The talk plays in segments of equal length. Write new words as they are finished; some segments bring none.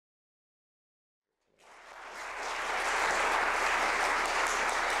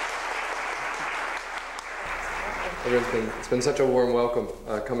It's been such a warm welcome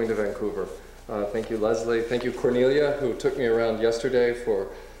coming to Vancouver. Thank you, Leslie. Thank you, Cornelia, who took me around yesterday for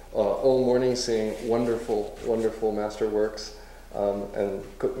all morning seeing wonderful, wonderful masterworks and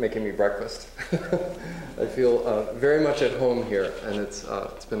making me breakfast. I feel very much at home here, and it's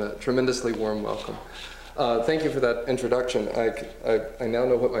been a tremendously warm welcome. Thank you for that introduction. I now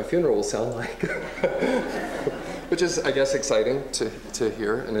know what my funeral will sound like, which is, I guess, exciting to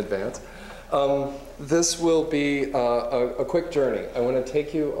hear in advance. This will be a quick journey. I want to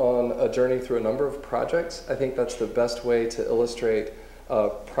take you on a journey through a number of projects. I think that's the best way to illustrate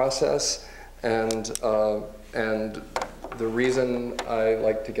process and the reason I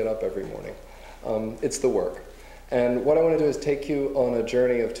like to get up every morning. It's the work. And what I want to do is take you on a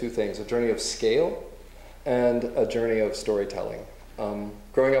journey of two things, a journey of scale and a journey of storytelling.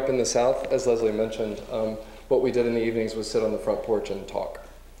 Growing up in the South, as Leslie mentioned, what we did in the evenings was sit on the front porch and talk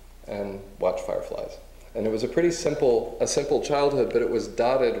and watch fireflies. And it was a pretty simple childhood, but it was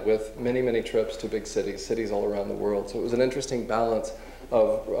dotted with many, many trips to big cities all around the world. So it was an interesting balance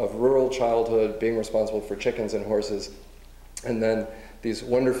of rural childhood, being responsible for chickens and horses, and then these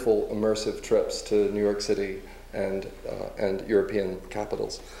wonderful immersive trips to New York City and European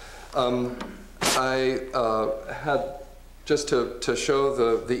capitals. I had, just to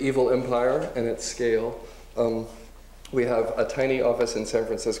show the evil empire and its scale, we have a tiny office in San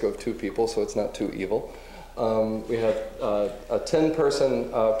Francisco of 2 people, so it's not too evil. We have a 10-person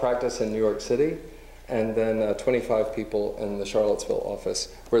practice in New York City, and then 25 people in the Charlottesville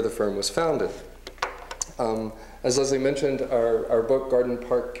office where the firm was founded. As Leslie mentioned, our book, Garden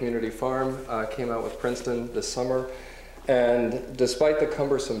Park Community Farm, came out with Princeton this summer. And despite the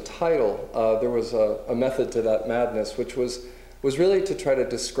cumbersome title, there was a method to that madness, which was really to try to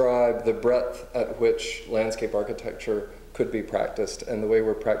describe the breadth at which landscape architecture could be practiced and the way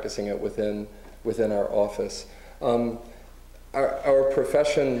we're practicing it within our office. Our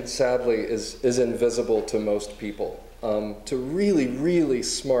profession, sadly, is invisible to most people, to really, really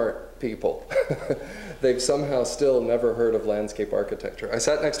smart people. They've somehow still never heard of landscape architecture. I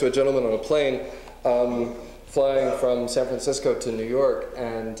sat next to a gentleman on a plane flying from San Francisco to New York,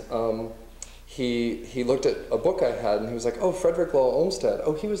 and he looked at a book I had, and he was like, "Oh, Frederick Law Olmsted.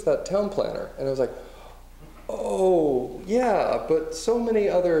 Oh, he was that town planner." And I was like, "Oh, yeah, but so many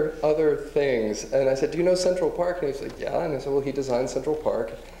other things." And I said, "Do you know Central Park?" And he was like, "Yeah." And I said, "Well, he designed Central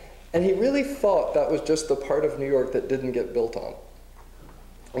Park." And he really thought that was just the part of New York that didn't get built on.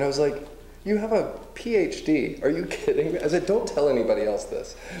 And I was like, "You have a PhD. Are you kidding me?" I said, "Don't tell anybody else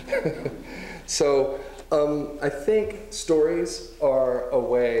this." So I think stories are a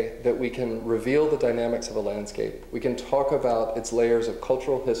way that we can reveal the dynamics of a landscape. We can talk about its layers of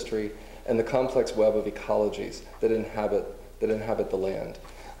cultural history and the complex web of ecologies that inhabit the land.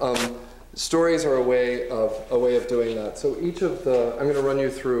 Stories are a way of doing that. So I'm going to run you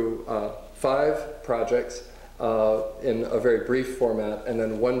through 5 projects in a very brief format, and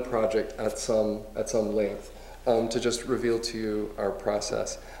then 1 project at some length to just reveal to you our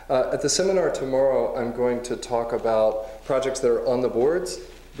process. At the seminar tomorrow, I'm going to talk about projects that are on the boards.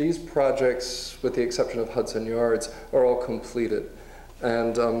 These projects, with the exception of Hudson Yards, are all completed.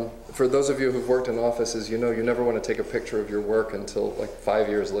 And for those of you who've worked in offices, you know you never want to take a picture of your work until like 5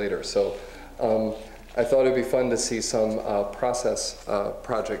 years later. So I thought it'd be fun to see some process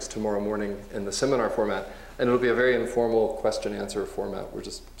projects tomorrow morning in the seminar format. And it'll be a very informal question-answer format. We'll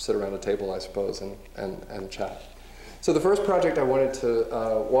just sit around a table, I suppose, and chat. So the first project I wanted to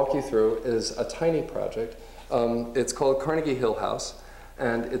walk you through is a tiny project. It's called Carnegie Hill House,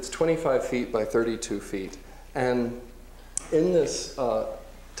 and it's 25 feet by 32 feet. And in this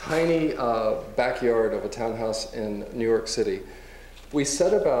tiny backyard of a townhouse in New York City, we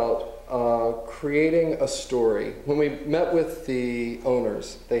set about creating a story. When we met with the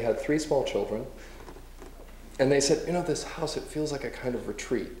owners, they had 3 small children. And they said, "You know, this house, it feels like a kind of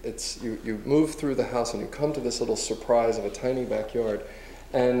retreat. You move through the house and you come to this little surprise of a tiny backyard.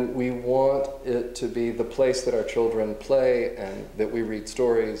 And we want it to be the place that our children play and that we read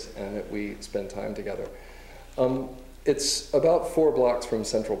stories and that we spend time together." It's about 4 blocks from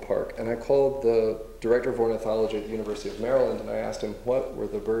Central Park. And I called the director of ornithology at the University of Maryland, and I asked him what were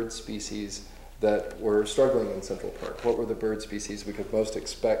the bird species that were struggling in Central Park. What were the bird species we could most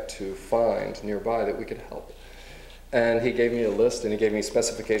expect to find nearby that we could help? And he gave me a list, and he gave me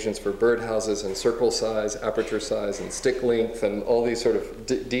specifications for bird houses and circle size, aperture size, and stick length, and all these sort of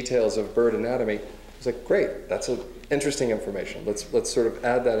details of bird anatomy. I was like, great, that's interesting information. Let's sort of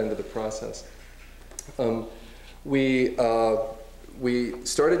add that into the process. We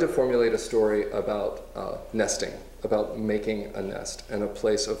started to formulate a story about nesting, about making a nest and a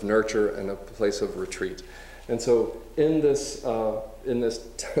place of nurture and a place of retreat. And so in this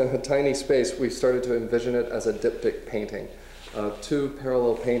tiny space, we started to envision it as a diptych painting. Two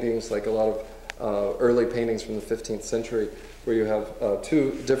parallel paintings, like a lot of early paintings from the 15th century, where you have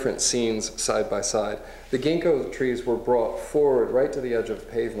two different scenes side by side. The ginkgo trees were brought forward right to the edge of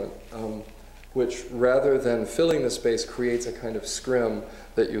pavement, which rather than filling the space creates a kind of scrim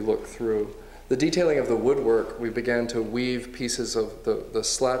that you look through. The detailing of the woodwork, we began to weave pieces of the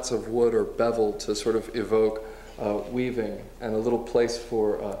slats of wood or bevel to sort of evoke weaving, and a little place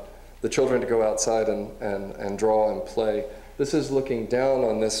for the children to go outside and draw and play. This is looking down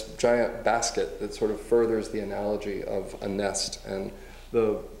on this giant basket that sort of furthers the analogy of a nest, and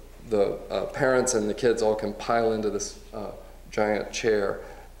the parents and the kids all can pile into this giant chair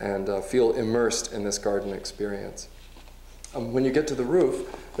and feel immersed in this garden experience. When you get to the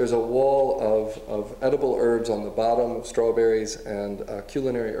roof, there's a wall of edible herbs on the bottom, strawberries and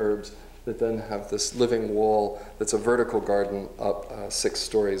culinary herbs, that then have this living wall that's a vertical garden up 6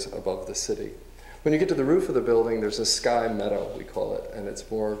 stories above the city. When you get to the roof of the building, there's a sky meadow, we call it, and it's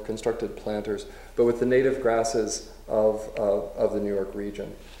more constructed planters, but with the native grasses of the New York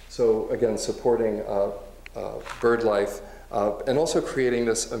region. So again, supporting bird life, and also creating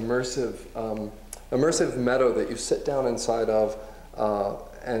this immersive meadow that you sit down inside of,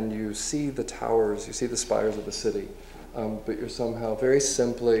 and you see the towers, you see the spires of the city, but you're somehow very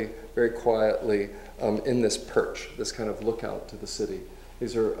simply, very quietly in this perch, this kind of lookout to the city.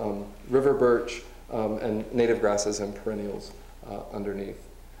 These are river birch and native grasses and perennials underneath.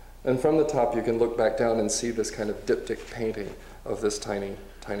 And from the top, you can look back down and see this kind of diptych painting of this tiny,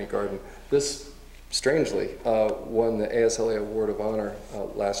 tiny garden. This, strangely, won the ASLA Award of Honor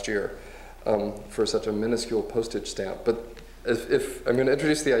last year for such a minuscule postage stamp. But if I'm going to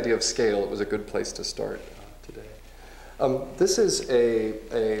introduce the idea of scale, it was a good place to start today. This is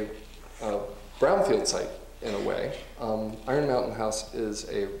a brownfield site, in a way. Iron Mountain House is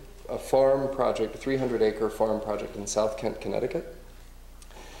a farm project, a 300-acre farm project in South Kent, Connecticut.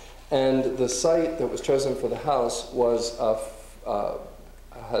 And the site that was chosen for the house was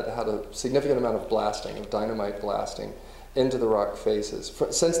had a significant amount of blasting, of dynamite blasting, into the rock faces.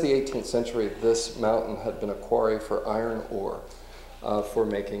 Since the 18th century, this mountain had been a quarry for iron ore for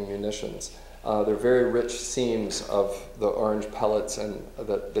making munitions. There are very rich seams of the orange pellets and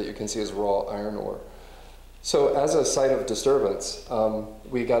that you can see as raw iron ore. So as a site of disturbance,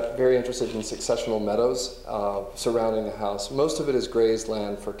 we got very interested in successional meadows surrounding the house. Most of it is grazed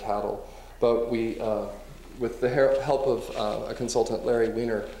land for cattle, but we, with the help of a consultant, Larry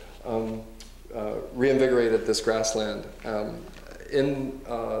Weiner, reinvigorated this grassland. In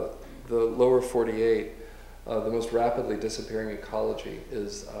the lower 48, the most rapidly disappearing ecology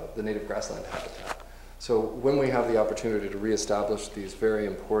is the native grassland habitat. So when we have the opportunity to reestablish these very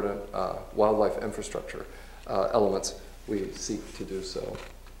important wildlife infrastructure elements, we seek to do so.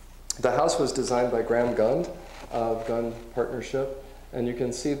 The house was designed by Graham Gund, Gund Partnership, and you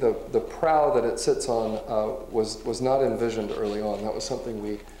can see the prow that it sits on was not envisioned early on. That was something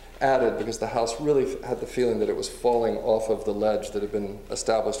we added because the house really had the feeling that it was falling off of the ledge that had been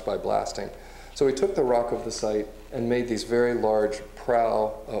established by blasting. So we took the rock of the site and made these very large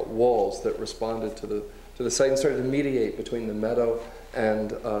prow walls that responded to the site and started to mediate between the meadow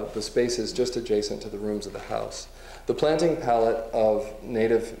and the spaces just adjacent to the rooms of the house. The planting palette of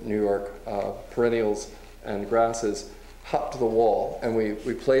native New York perennials and grasses hopped the wall, and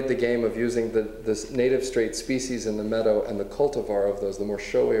we played the game of using this native straight species in the meadow and the cultivar of those, the more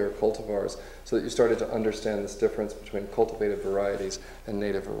showier cultivars, so that you started to understand this difference between cultivated varieties and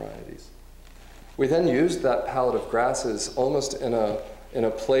native varieties. We then used that palette of grasses almost in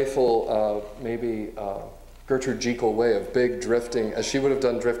a playful, maybe Gertrude Jekyll way of big drifting, as she would have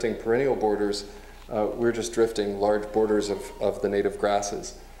done drifting perennial borders. We're just drifting large borders of the native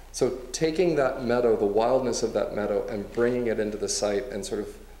grasses. So taking that meadow, the wildness of that meadow, and bringing it into the site and sort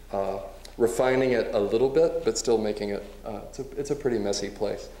of refining it a little bit, but still making it, it's a pretty messy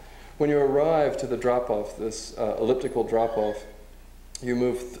place. When you arrive to the drop-off, this elliptical drop-off, you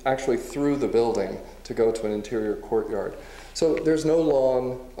move actually through the building to go to an interior courtyard. So there's no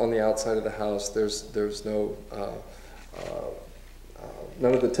lawn on the outside of the house. There's no,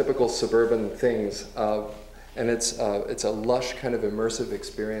 none of the typical suburban things. And it's a lush kind of immersive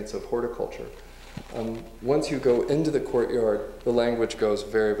experience of horticulture. Once you go into the courtyard, the language goes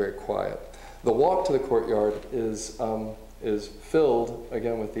very, very quiet. The walk to the courtyard is filled,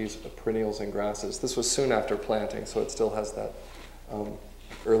 again, with these perennials and grasses. This was soon after planting, so it still has that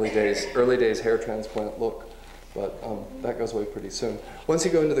early days hair transplant look, but that goes away pretty soon. Once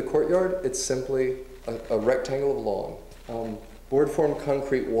you go into the courtyard, it's simply a rectangle of lawn. Board form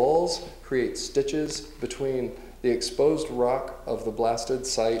concrete walls create stitches between the exposed rock of the blasted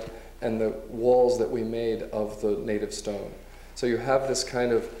site and the walls that we made of the native stone. So you have this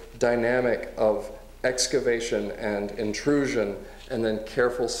kind of dynamic of excavation and intrusion and then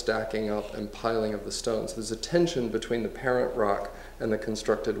careful stacking up and piling of the stones. There's a tension between the parent rock and the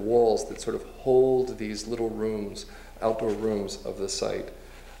constructed walls that sort of hold these little rooms, outdoor rooms of the site.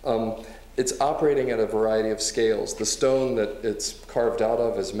 It's operating at a variety of scales. The stone that it's carved out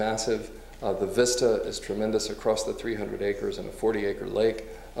of is massive. The vista is tremendous across the 300 acres and a 40-acre lake.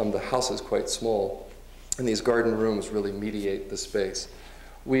 The house is quite small, and these garden rooms really mediate the space.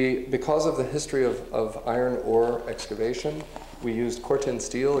 Because of the history of iron ore excavation, we used Corten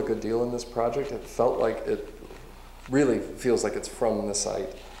steel a good deal in this project. It felt like it really feels like it's from the site.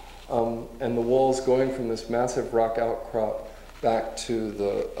 And the walls going from this massive rock outcrop back to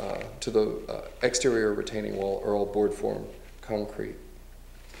the exterior retaining wall are all board form concrete.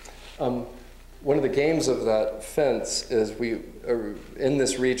 One of the games of that fence is in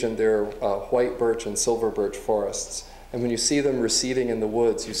this region there are white birch and silver birch forests. And when you see them receding in the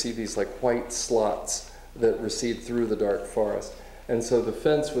woods, you see these like white slots that recede through the dark forest. And so the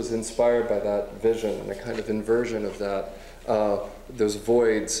fence was inspired by that vision and a kind of inversion of that, those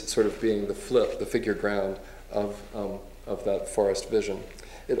voids sort of being the figure ground of that forest vision.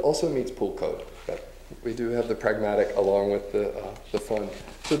 It also meets pool code. We do have the pragmatic along with the fun.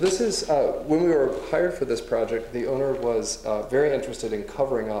 So this is, when we were hired for this project, the owner was very interested in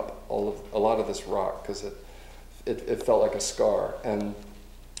covering up a lot of this rock because it felt like a scar. And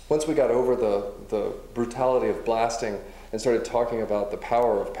once we got over the brutality of blasting and started talking about the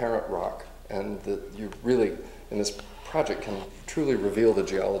power of parent rock, and that you really, in this project, can truly reveal the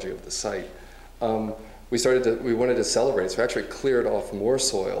geology of the site, we wanted to celebrate. So we actually cleared off more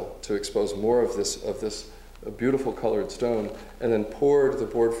soil to expose more of this beautiful colored stone, and then poured the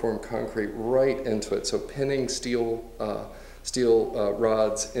board form concrete right into it. So pinning steel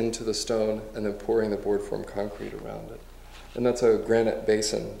rods into the stone and then pouring the board form concrete around it. And that's a granite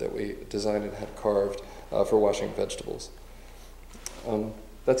basin that we designed and had carved for washing vegetables.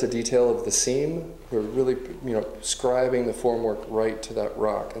 That's a detail of the seam. We're really, scribing the formwork right to that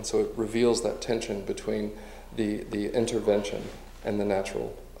rock, and so it reveals that tension between the intervention and the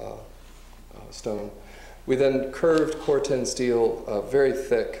natural stone. We then curved Corten steel, very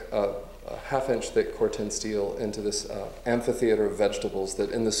thick, half-inch thick Corten steel into this amphitheater of vegetables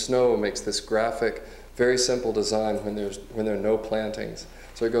that in the snow makes this graphic, very simple design when there are no plantings.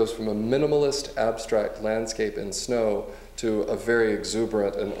 So it goes from a minimalist, abstract landscape in snow to a very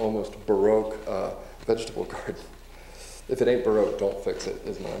exuberant and almost Baroque vegetable garden. If it ain't Baroque, don't fix it,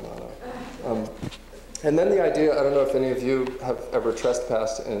 is my motto. And then the idea, I don't know if any of you have ever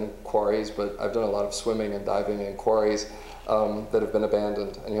trespassed in quarries, but I've done a lot of swimming and diving in quarries that have been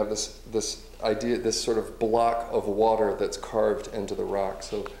abandoned. And you have this idea, this sort of block of water that's carved into the rock.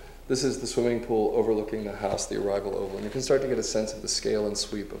 So this is the swimming pool overlooking the house, the arrival oval. And you can start to get a sense of the scale and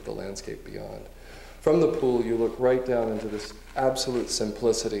sweep of the landscape beyond. From the pool, you look right down into this absolute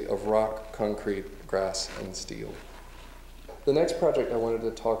simplicity of rock, concrete, grass, and steel. The next project I wanted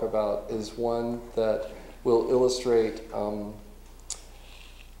to talk about is one that will illustrate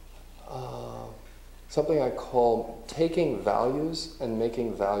something I call taking values and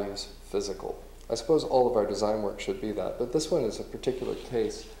making values physical. I suppose all of our design work should be that, but this one is a particular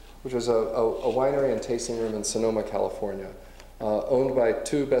case, which is a winery and tasting room in Sonoma, California, owned by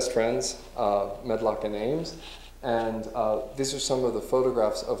two best friends, Medlock and Ames. And these are some of the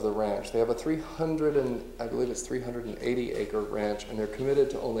photographs of the ranch. They have a 380 acre ranch, and they're committed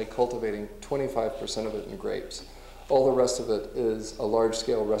to only cultivating 25% of it in grapes. All the rest of it is a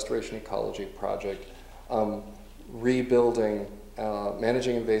large-scale restoration ecology project, rebuilding,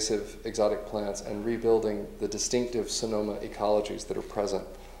 managing invasive exotic plants, and rebuilding the distinctive Sonoma ecologies that are present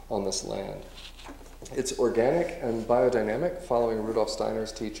on this land. It's organic and biodynamic, following Rudolf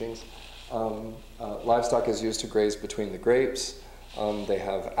Steiner's teachings. Livestock is used to graze between the grapes. They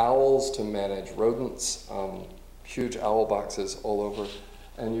have owls to manage rodents, huge owl boxes all over,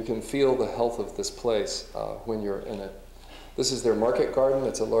 and you can feel the health of this place when you're in it. This is their market garden.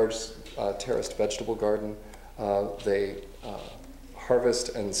 It's a large terraced vegetable garden. They harvest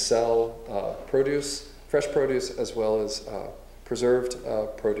and sell produce, fresh produce, as well as preserved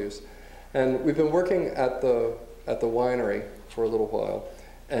produce. And we've been working at the winery for a little while.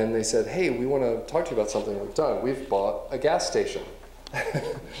 And they said, hey, we want to talk to you about something we've done. We've bought a gas station. I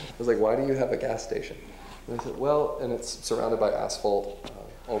was like, why do you have a gas station? And they said, well, and it's surrounded by asphalt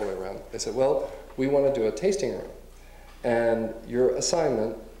all the way around. They said, well, we want to do a tasting room. And your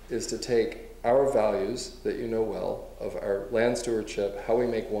assignment is to take our values that you know well of our land stewardship, how we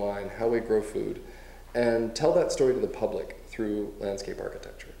make wine, how we grow food, and tell that story to the public through landscape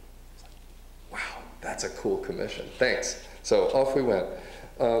architecture. Wow, that's a cool commission. Thanks. So off we went.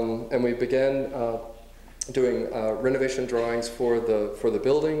 And we began doing renovation drawings for the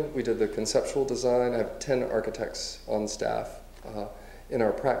building. We did the conceptual design. I have 10 architects on staff in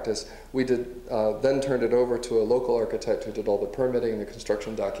our practice. We did then turned it over to a local architect who did all the permitting, the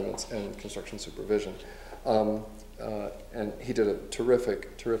construction documents, and construction supervision. And he did a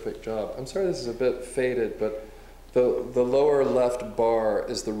terrific, terrific job. I'm sorry this is a bit faded, but the lower left bar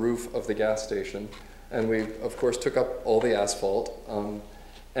is the roof of the gas station. And we, of course, took up all the asphalt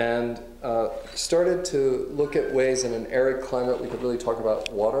and started to look at ways in an arid climate we could really talk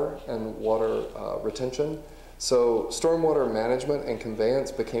about water and water retention. So stormwater management and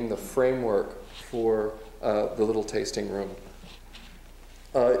conveyance became the framework for the little tasting room.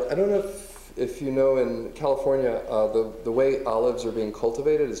 I don't know if you know, in California, the way olives are being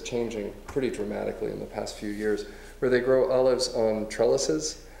cultivated is changing pretty dramatically in the past few years, where they grow olives on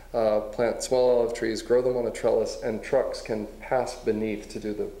trellises. Plant small olive trees, grow them on a trellis, and trucks can pass beneath to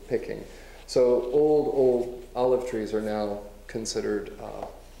do the picking. So old olive trees are now considered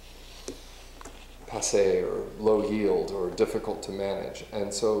passé or low yield or difficult to manage.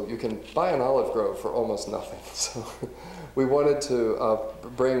 And so you can buy an olive grove for almost nothing. So we wanted to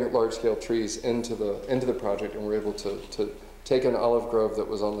bring large-scale trees into the project, and we're able to take an olive grove that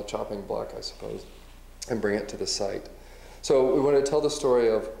was on the chopping block, I suppose, and bring it to the site. So we want to tell the story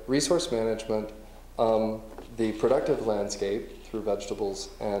of resource management, the productive landscape through vegetables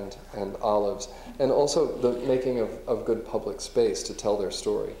and olives, and also the making of good public space to tell their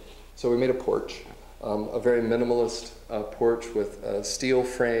story. So we made a porch, a very minimalist porch with a steel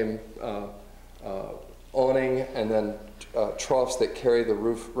frame awning, and then troughs that carry the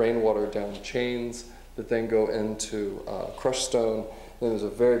roof rainwater down chains that then go into crushed stone. And there's a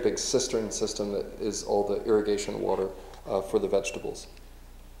very big cistern system that is all the irrigation water for the vegetables.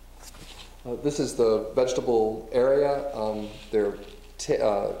 This is the vegetable area.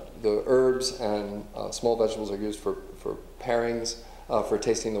 The herbs and small vegetables are used for pairings, for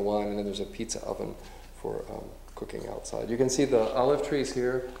tasting the wine, and then there's a pizza oven for cooking outside. You can see the olive trees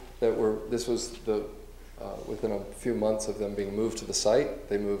here this was within a few months of them being moved to the site.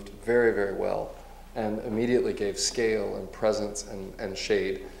 They moved very, very well and immediately gave scale and presence and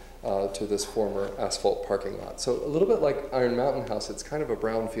shade to this former asphalt parking lot. So a little bit like Iron Mountain House, it's kind of a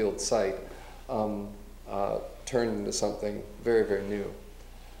brownfield site turned into something very, very new.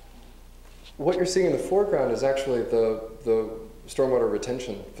 What you're seeing in the foreground is actually the stormwater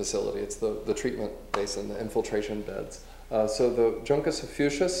retention facility. It's the treatment basin, the infiltration beds. So the Juncus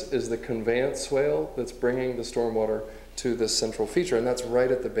effusius is the conveyance swale that's bringing the stormwater to this central feature, and that's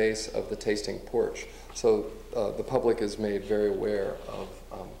right at the base of the tasting porch. So the public is made very aware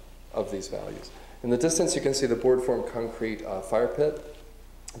of these values. In the distance, you can see the board-formed concrete fire pit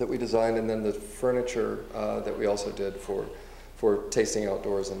that we designed, and then the furniture that we also did for tasting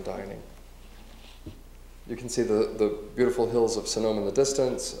outdoors and dining. You can see the beautiful hills of Sonoma in the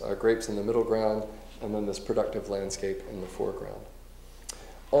distance, grapes in the middle ground, and then this productive landscape in the foreground.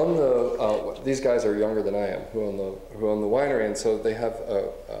 On these guys are younger than I am, who own the winery, and so they have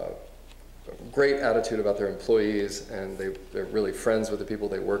a great attitude about their employees, and they're really friends with the people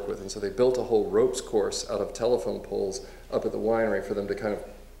they work with, and so they built a whole ropes course out of telephone poles up at the winery for them to kind of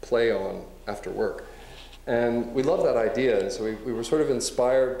play on after work. And we love that idea, and so we were sort of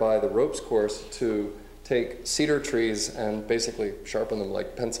inspired by the ropes course to take cedar trees and basically sharpen them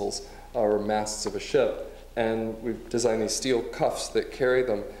like pencils or masts of a ship, and we've designed these steel cuffs that carry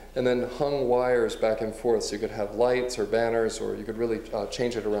them, and then hung wires back and forth so you could have lights or banners, or you could really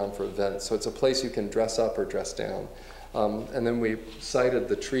change it around for events. So it's a place you can dress up or dress down. And then we sited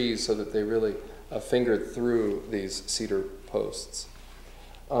the trees so that they really fingered through these cedar posts.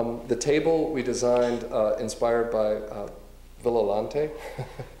 The table we designed inspired by Villa Lante,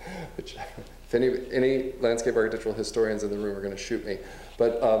 which if any landscape architectural historians in the room are going to shoot me.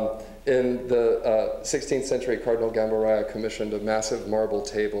 But in the 16th century, Cardinal Gambaraya commissioned a massive marble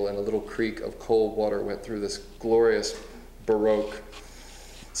table, and a little creek of cold water went through this glorious Baroque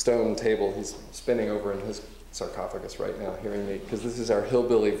stone table. He's spinning over in his sarcophagus right now, hearing me, because this is our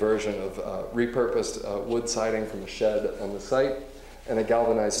hillbilly version of repurposed wood siding from a shed on the site, and a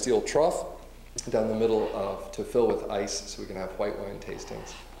galvanized steel trough down the middle to fill with ice so we can have white wine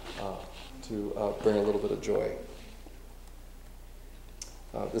tastings to bring a little bit of joy.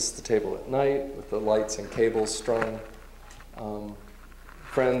 This is the table at night with the lights and cables strung.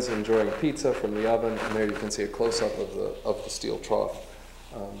 Friends enjoying pizza from the oven, and there you can see a close-up of the steel trough.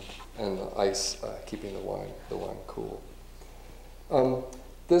 and the ice keeping the wine cool.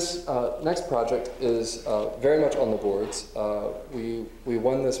 This next project is very much on the boards. We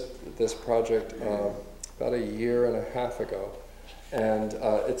won this project about a year and a half ago, and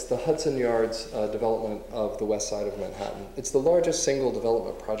it's the Hudson Yards development of the west side of Manhattan. It's the largest single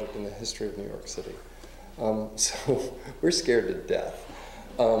development project in the history of New York City. So we're scared to death.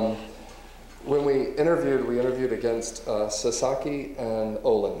 When we interviewed against Sasaki and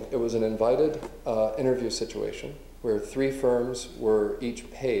Olin. It was an invited interview situation where 3 firms were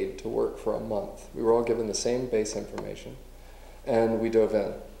each paid to work for a month. We were all given the same base information, and we dove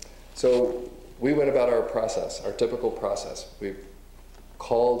in. So we went about our process, our typical process. We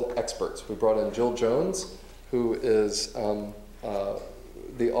called experts. We brought in Jill Jones, who is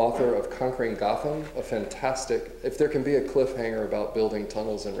the author of Conquering Gotham, a fantastic, if there can be a cliffhanger about building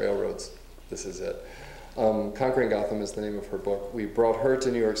tunnels and railroads, this is it. Conquering Gotham is the name of her book. We brought her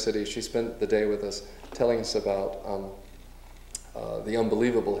to New York City. She spent the day with us telling us about the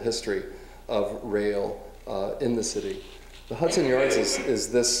unbelievable history of rail in the city. The Hudson Yards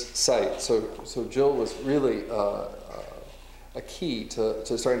is this site. So Jill was really a key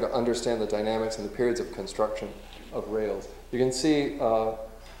to starting to understand the dynamics and the periods of construction of rails. You can see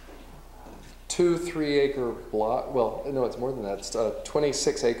 2 3-acre block, well, no, it's more than that. It's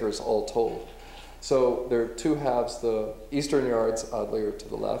 26 acres all told. So there are 2 halves. The eastern yards, oddly, are to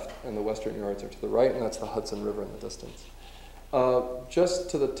the left, and the western yards are to the right, and that's the Hudson River in the distance. Just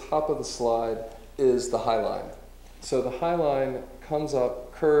to the top of the slide is the High Line. So the High Line comes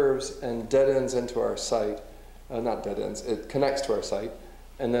up, curves, and dead ends into our site. Not dead ends, it connects to our site,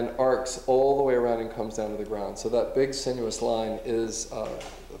 and then arcs all the way around and comes down to the ground. So that big sinuous line is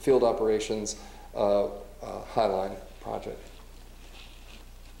Field Operations High Line project.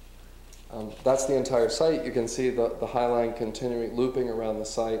 That's the entire site. You can see the High Line continuing, looping around the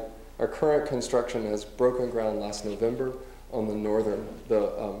site. Our current construction has broken ground last November on the northern,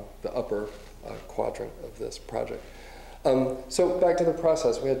 the upper quadrant of this project. So back to the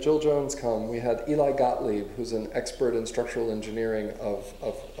process. We had Jill Jones come. We had Eli Gottlieb, who's an expert in structural engineering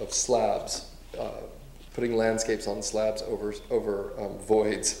of slabs, putting landscapes on slabs over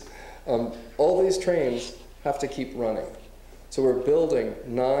voids. All these trains have to keep running. So we're building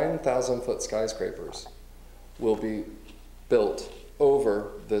 9,000-foot skyscrapers will be built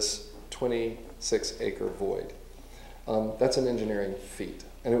over this 26-acre void. That's an engineering feat.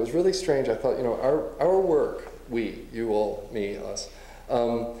 And it was really strange. I thought, you know, our work, we, you all, me, us,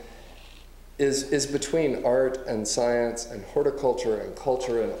 is between art and science and horticulture and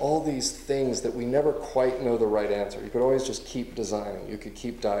culture and all these things that we never quite know the right answer. You could always just keep designing. You could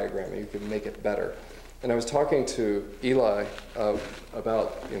keep diagramming. You could make it better. And I was talking to Eli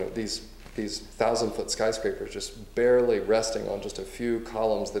about, you know, these 1,000-foot skyscrapers just barely resting on just a few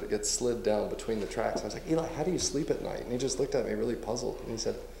columns that get slid down between the tracks. I was like, Eli, how do you sleep at night? And he just looked at me really puzzled. And he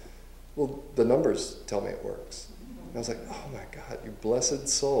said, well, the numbers tell me it works. And I was like, oh my God, you blessed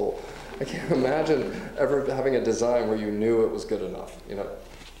soul. I can't imagine ever having a design where you knew it was good enough, you know.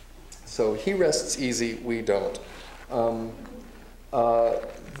 So he rests easy, we don't.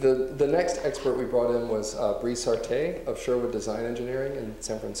 The next expert we brought in was Bree Sarté of Sherwood Design Engineering in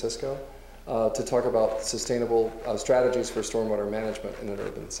San Francisco to talk about sustainable strategies for stormwater management in an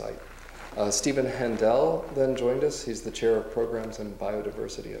urban site. Stephen Handel then joined us. He's the chair of programs in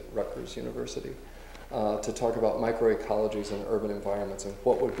biodiversity at Rutgers University to talk about microecologies in urban environments and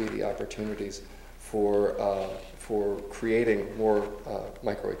what would be the opportunities for creating more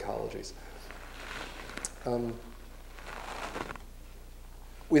microecologies.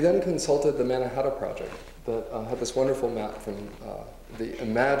 We then consulted the Manhattan Project that had this wonderful map from the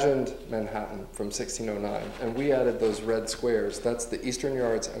imagined Manhattan from 1609, and we added those red squares. That's the eastern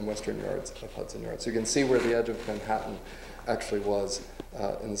yards and western yards of Hudson Yards. So you can see where the edge of Manhattan actually was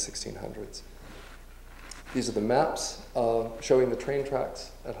in the 1600s. These are the maps showing the train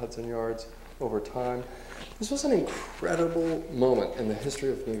tracks at Hudson Yards over time. This was an incredible moment in the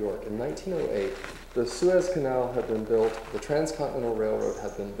history of New York. In 1908, the Suez Canal had been built, the Transcontinental Railroad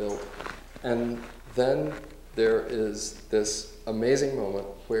had been built, and then there is this amazing moment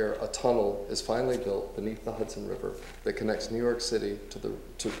where a tunnel is finally built beneath the Hudson River that connects New York City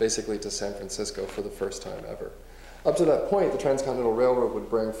basically to San Francisco for the first time ever. Up to that point, the Transcontinental Railroad would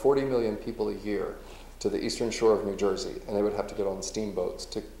bring 40 million people a year to the eastern shore of New Jersey, and they would have to get on steamboats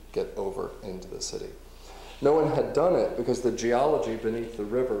to get over into the city. No one had done it because the geology beneath the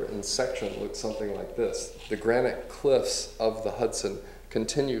river in section looked something like this. The granite cliffs of the Hudson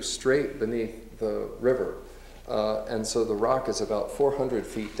continue straight beneath the river, and so the rock is about 400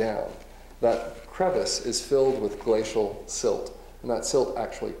 feet down. That crevice is filled with glacial silt, and that silt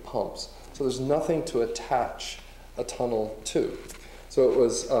actually pumps. So there's nothing to attach a tunnel to. So it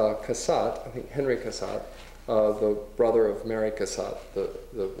was Cassatt, I think Henry Cassatt, the brother of Mary Cassatt,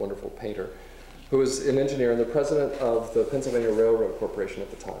 the wonderful painter, who was an engineer and the president of the Pennsylvania Railroad Corporation at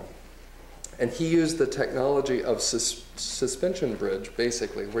the time. And he used the technology of suspension bridge,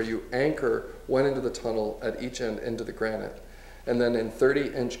 basically, where you anchor one end of the tunnel at each end into the granite. And then in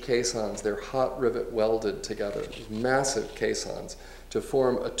 30-inch caissons, they're hot rivet welded together, massive caissons, to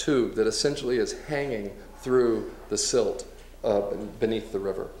form a tube that essentially is hanging through the silt beneath the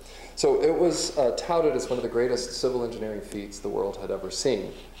river. So it was touted as one of the greatest civil engineering feats the world had ever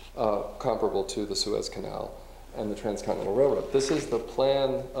seen, comparable to the Suez Canal and the Transcontinental Railroad. This is the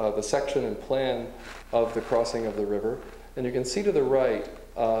plan, the section and plan of the crossing of the river. And you can see to the right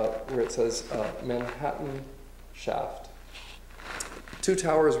where it says Manhattan Shaft. 2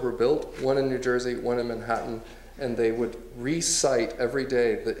 towers were built, one in New Jersey, one in Manhattan, and they would re-sight every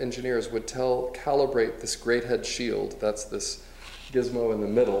day. The engineers would calibrate this great head shield, that's this gizmo in the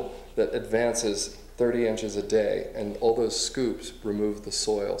middle, that advances 30 inches a day, and all those scoops remove the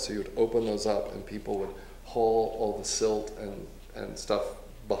soil. So you would open those up and people would haul all the silt and stuff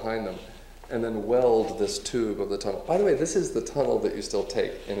behind them, and then weld this tube of the tunnel. By the way, this is the tunnel that you still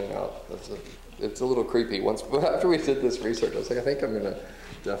take in and out. It's a little creepy. After we did this research, I was like, I think I'm going to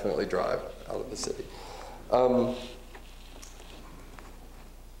definitely drive out of the city.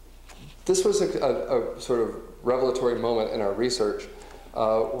 This was a sort of revelatory moment in our research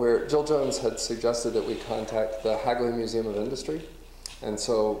where Jill Jones had suggested that we contact the Hagley Museum of Industry. And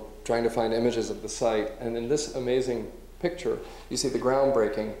so trying to find images of the site. And in this amazing picture, you see the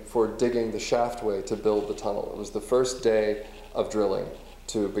groundbreaking for digging the shaftway to build the tunnel. It was the first day of drilling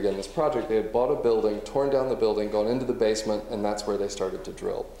to begin this project. They had bought a building, torn down the building, gone into the basement, and that's where they started to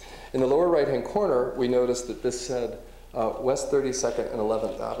drill. In the lower right-hand corner, we noticed that this said West 32nd and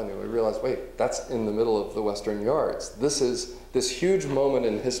 11th Avenue. We realized, wait, that's in the middle of the Western Yards. This huge moment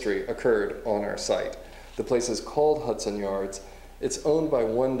in history occurred on our site. The place is called Hudson Yards. It's owned by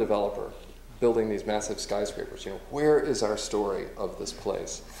one developer building these massive skyscrapers. You know, where is our story of this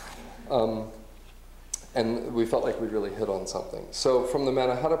place? And we felt like we'd really hit on something. So from the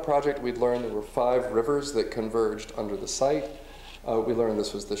Mannahatta project, we'd learned there were 5 rivers that converged under the site. We learned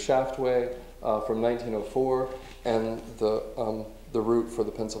this was the Shaftway from 1904 and the route for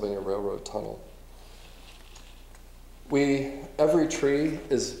the Pennsylvania Railroad Tunnel. Every tree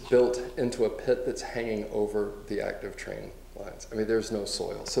is built into a pit that's hanging over the active train lines. I mean, there's no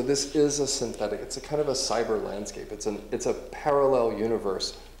soil. So this is a synthetic, it's a kind of a cyber landscape. It's a parallel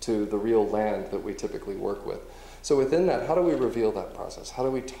universe to the real land that we typically work with. So within that, how do we reveal that process? How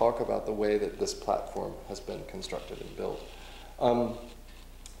do we talk about the way that this platform has been constructed and built?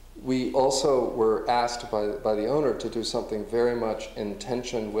 We also were asked by the owner to do something very much in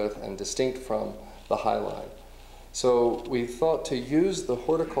tension with and distinct from the High Line. So we thought to use the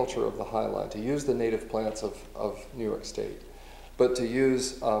horticulture of the High Line, to use the native plants of New York State, but to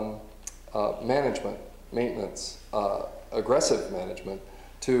use management, maintenance, aggressive management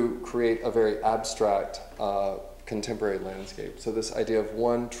to create a very abstract contemporary landscape. So this idea of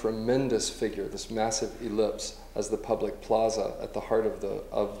one tremendous figure, this massive ellipse as the public plaza at the heart of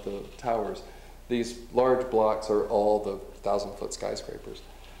the towers. These large blocks are all the 1,000-foot skyscrapers.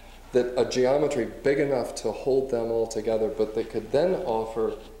 That a geometry big enough to hold them all together, but that could then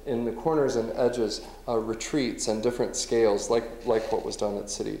offer in the corners and edges retreats and different scales, like what was done at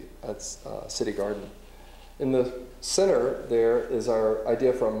City Garden. In the center there is our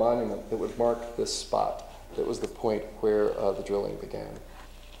idea for a monument that would mark this spot. That was the point where the drilling began.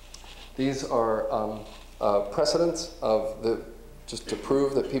 These are precedents of just to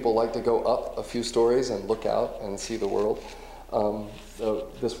prove that people like to go up a few stories and look out and see the world.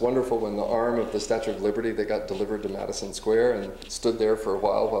 This wonderful one, the arm of the Statue of Liberty, that got delivered to Madison Square and stood there for a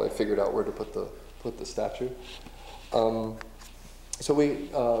while I figured out where to put the statue. So we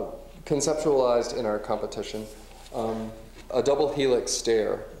conceptualized in our competition a double helix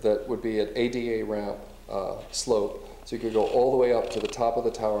stair that would be at ADA ramp slope. So you could go all the way up to the top of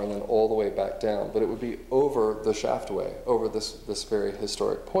the tower and then all the way back down. But it would be over the shaftway, over this very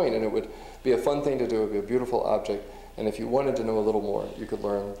historic point. And it would be a fun thing to do. It would be a beautiful object. And if you wanted to know a little more, you could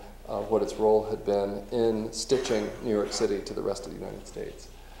learn what its role had been in stitching New York City to the rest of the United States.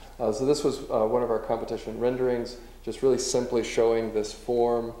 So this was one of our competition renderings, just really simply showing this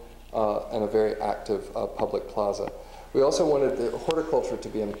form and a very active public plaza. We also wanted the horticulture to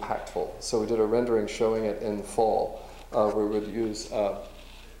be impactful, so we did a rendering showing it in fall, where we would use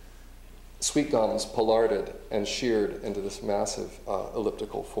sweet gums pollarded and sheared into this massive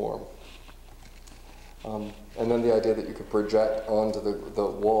elliptical form. And then the idea that you could project onto the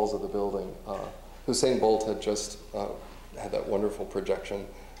walls of the building. Usain Bolt had just had that wonderful projection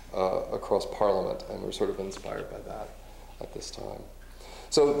across Parliament, and we're sort of inspired by that at this time.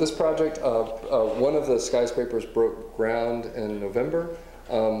 So this project, one of the skyscrapers broke ground in November.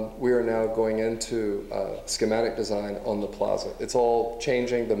 We are now going into schematic design on the plaza. It's all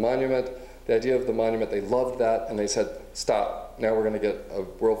changing. The monument, the idea of the monument, they loved that, and they said, stop, now we're going to get a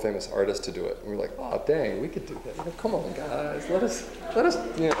world-famous artist to do it. And we're like, oh, dang, we could do that. You know, come on, guys, let us,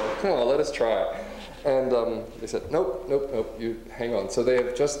 you know, come on, let us try. And they said, nope, nope, nope, you hang on. So they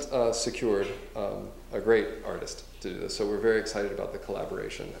have just secured a great artist to do this. So we're very excited about the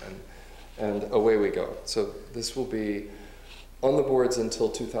collaboration, and away we go. So this will be on the boards until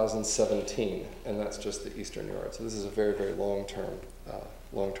 2017, and that's just the eastern yard. So this is a very, very long-term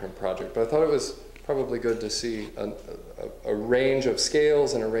project. But I thought it was probably good to see a range of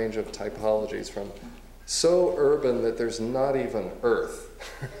scales and a range of typologies, from so urban that there's not even earth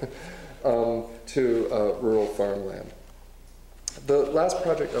to rural farmland. The last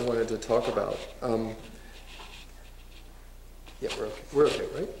project I wanted to talk about, yeah, we're okay,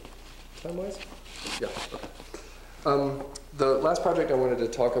 right? Time-wise? Yeah, okay. The last project I wanted to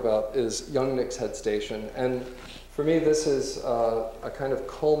talk about is Young Nick's Head Station, and for me this is a kind of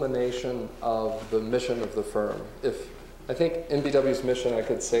culmination of the mission of the firm. I think NBW's mission, I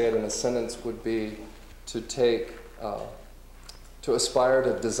could say it in a sentence, would be to aspire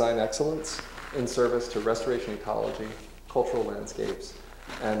to design excellence in service to restoration ecology, cultural landscapes,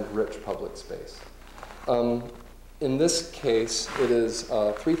 and rich public space. In this case, it is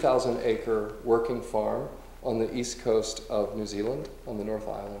a 3,000-acre working farm on the east coast of New Zealand, on the North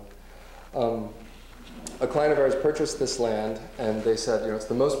Island. A client of ours purchased this land, and they said, you know, it's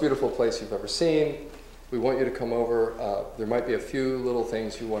the most beautiful place you've ever seen. We want you to come over. There might be a few little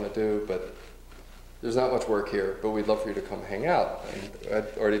things you want to do, but there's not much work here, but we'd love for you to come hang out. And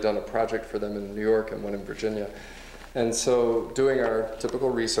I'd already done a project for them in New York and one in Virginia. And so doing our typical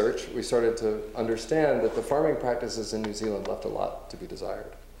research, we started to understand that the farming practices in New Zealand left a lot to be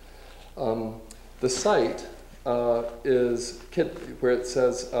desired. The site is where it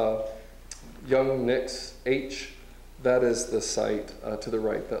says Young Nick's H. That is the site to the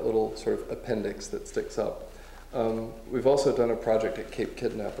right, that little sort of appendix that sticks up. We've also done a project at Cape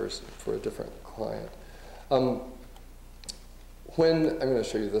Kidnappers for a different client. I'm going to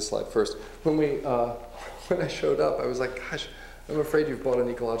show you this slide first. When I showed up, I was like, gosh, I'm afraid you've bought an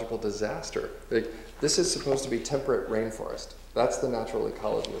ecological disaster. Like, this is supposed to be temperate rainforest. That's the natural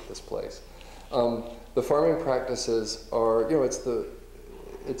ecology of this place. The farming practices are, you know, it's the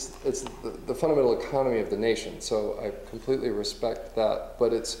fundamental economy of the nation. So I completely respect that,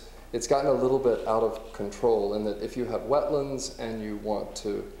 but it's gotten a little bit out of control in that if you have wetlands and you want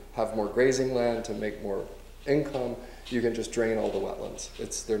to have more grazing land to make more income, you can just drain all the wetlands.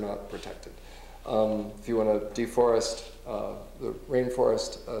 They're not protected. If you want to deforest the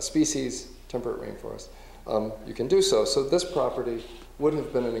rainforest species, temperate rainforest, you can do so. So this property would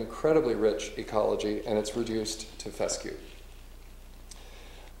have been an incredibly rich ecology, and it's reduced to fescue.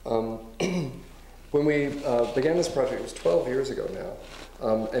 When we began this project, it was 12 years ago now,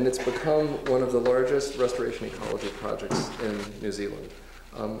 and it's become one of the largest restoration ecology projects in New Zealand.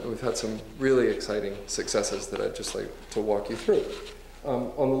 And we've had some really exciting successes that I'd just like to walk you through.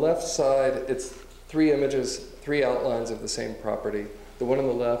 On the left side, it's 3 images, 3 outlines of the same property. The one on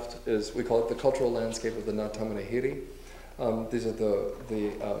the left is, we call it the cultural landscape of the Ngātamanahiri. These are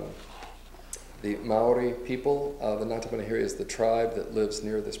the Maori people. The Ngātamanahiri is the tribe that lives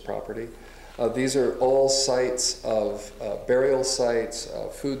near this property. These are all sites of burial sites,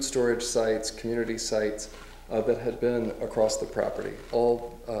 food storage sites, community sites that had been across the property,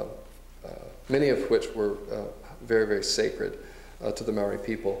 many of which were very, very sacred to the Maori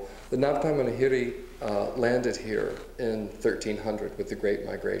people. The Ngātamanahiri landed here in 1300 with the Great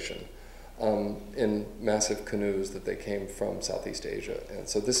Migration in massive canoes that they came from Southeast Asia. And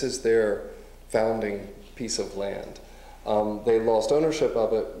so this is their founding piece of land. They lost ownership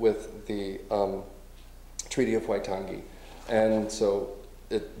of it with the Treaty of Waitangi. And so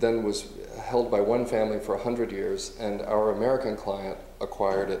it then was held by one family for 100 years, and our American client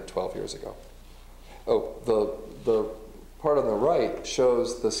acquired it 12 years ago. Oh, the part on the right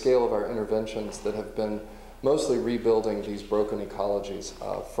shows the scale of our interventions that have been mostly rebuilding these broken ecologies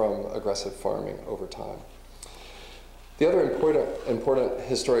from aggressive farming over time. The other important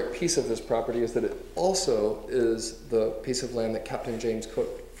historic piece of this property is that it also is the piece of land that Captain James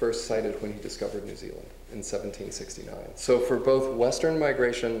Cook first sighted when he discovered New Zealand in 1769. So for both Western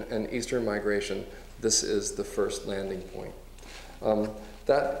migration and Eastern migration, this is the first landing point.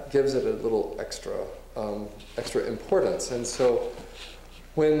 That gives it a little extra extra importance. And so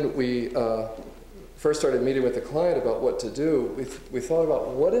when we first started meeting with the client about what to do, we thought about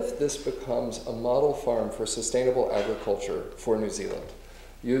what if this becomes a model farm for sustainable agriculture for New Zealand,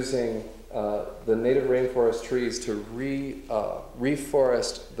 using the native rainforest trees to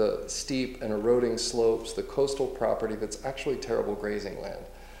reforest the steep and eroding slopes, the coastal property that's actually terrible grazing land.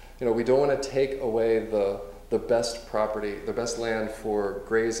 You know, we don't want to take away the best property, the best land for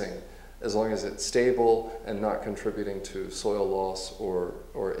grazing, as long as it's stable and not contributing to soil loss or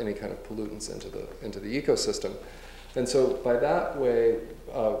any kind of pollutants into the ecosystem. And so by that way,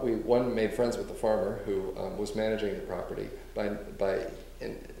 we made friends with the farmer who was managing the property by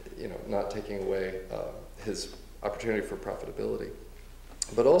not taking away his opportunity for profitability,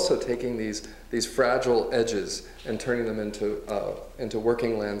 but also taking these fragile edges and turning them into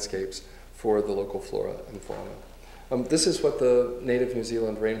working landscapes for the local flora and fauna. This is what the native New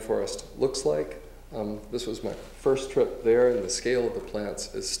Zealand rainforest looks like. This was my first trip there, and the scale of the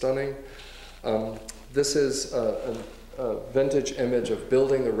plants is stunning. This is a vintage image of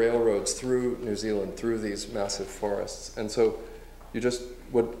building the railroads through New Zealand, through these massive forests. And so you just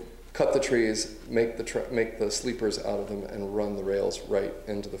would cut the trees, make the sleepers out of them, and run the rails right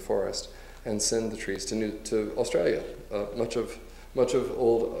into the forest, and send the trees to Australia. Much of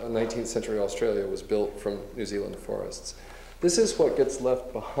old 19th century Australia was built from New Zealand forests. This is what gets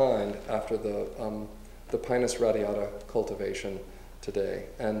left behind after the Pinus radiata cultivation today.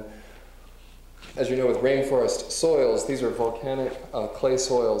 And as you know, with rainforest soils, these are volcanic clay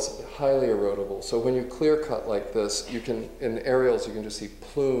soils, highly erodible. So when you clear cut like this, in aerials, you can just see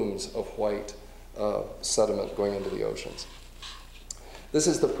plumes of white sediment going into the oceans. This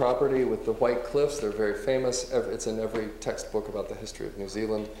is the property with the white cliffs. They're very famous. It's in every textbook about the history of New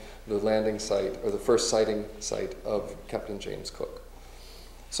Zealand, the landing site, or the first sighting site of Captain James Cook.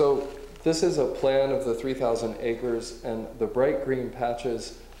 So this is a plan of the 3,000 acres, and the bright green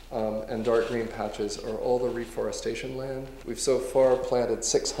patches and dark green patches are all the reforestation land. We've so far planted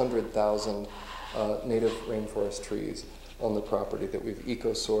 600,000 native rainforest trees on the property that we've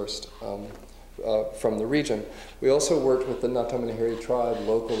eco-sourced from the region. We also worked with the Ngātamanihiri tribe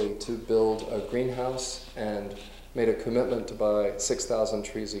locally to build a greenhouse and made a commitment to buy 6,000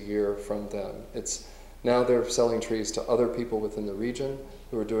 trees a year from them. Now they're selling trees to other people within the region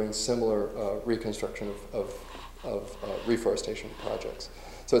who are doing similar reconstruction of reforestation projects.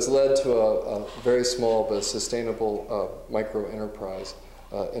 So it's led to a very small but sustainable micro-enterprise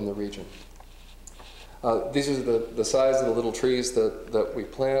in the region. These are the size of the little trees that we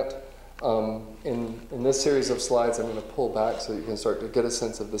plant. In this series of slides, I'm going to pull back so you can start to get a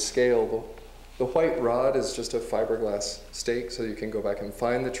sense of the scale. The white rod is just a fiberglass stake, so you can go back and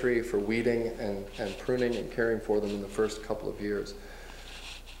find the tree for weeding and pruning and caring for them in the first couple of years.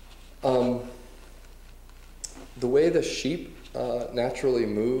 The way the sheep naturally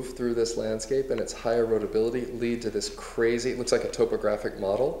move through this landscape and its high erodibility lead to this crazy, it looks like a topographic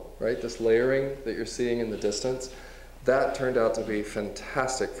model, right? This layering that you're seeing in the distance. That turned out to be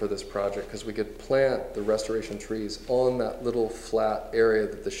fantastic for this project because we could plant the restoration trees on that little flat area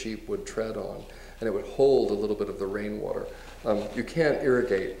that the sheep would tread on, and it would hold a little bit of the rainwater. You can't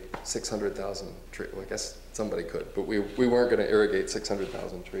irrigate 600,000 trees. Well, I guess somebody could, but we weren't going to irrigate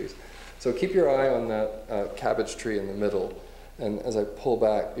 600,000 trees. So keep your eye on that cabbage tree in the middle, and as I pull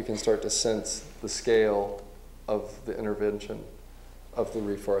back, you can start to sense the scale of the intervention of the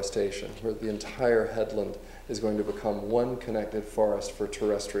reforestation, where the entire headland is going to become one connected forest for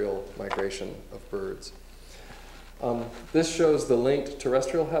terrestrial migration of birds. This shows the linked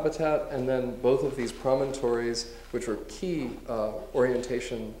terrestrial habitat, and then both of these promontories, which were key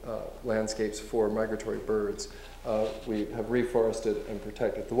orientation landscapes for migratory birds, we have reforested and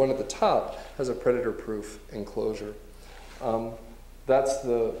protected. The one at the top has a predator-proof enclosure. That's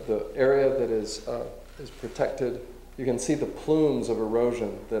the area that is protected. You can see the plumes of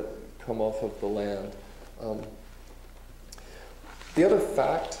erosion that come off of the land. The other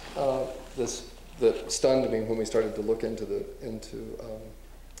fact that stunned me when we started to look into the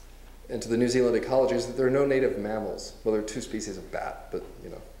New Zealand ecology is that there are no native mammals. Well, there are two species of bat, but you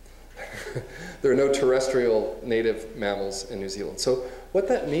know, there are no terrestrial native mammals in New Zealand. So what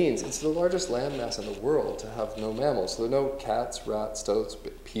that means, it's the largest landmass in the world to have no mammals. So there are no cats, rats, stoats,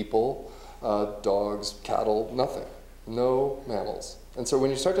 people, dogs, cattle, nothing. No mammals. And so when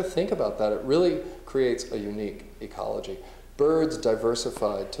you start to think about that, it really creates a unique ecology. Birds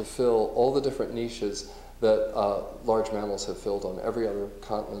diversified to fill all the different niches that large mammals have filled on every other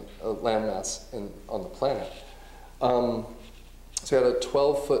continent, landmass on the planet. So we had a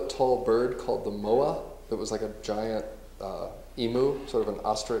 12-foot tall bird called the moa that was like a giant emu, sort of an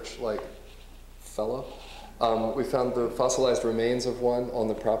ostrich-like fellow. We found the fossilized remains of one on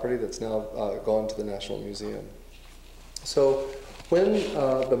the property that's now gone to the National Museum. So when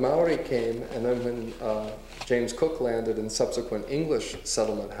the Maori came, and then when James Cook landed and subsequent English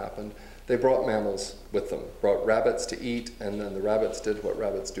settlement happened, they brought mammals with them, brought rabbits to eat, and then the rabbits did what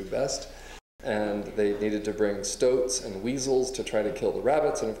rabbits do best. And they needed to bring stoats and weasels to try to kill the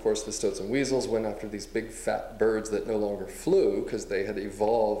rabbits, and of course the stoats and weasels went after these big fat birds that no longer flew because they had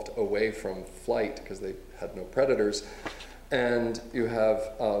evolved away from flight because they had no predators. And you have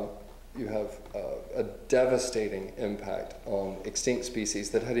a devastating impact on extinct species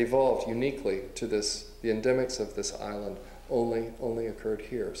that had evolved uniquely to this. The endemics of this island only occurred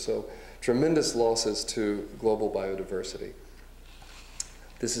here. So tremendous losses to global biodiversity.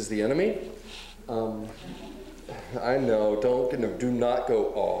 This is the enemy. I know, do not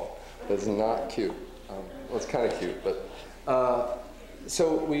go, oh, that's not cute. Well, it's kind of cute, but.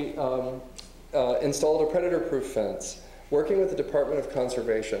 So we installed a predator-proof fence. Working with the Department of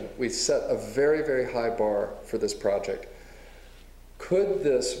Conservation, we set a very, very high bar for this project. Could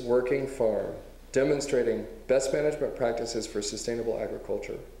this working farm, demonstrating best management practices for sustainable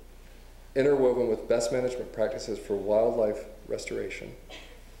agriculture, interwoven with best management practices for wildlife restoration,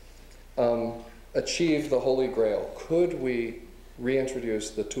 achieve the Holy Grail? Could we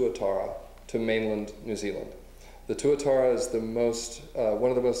reintroduce the tuatara to mainland New Zealand? The tuatara is one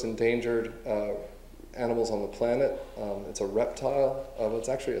of the most endangered animals on the planet. It's a reptile. It's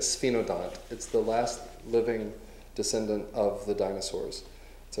actually a sphenodont. It's the last living descendant of the dinosaurs.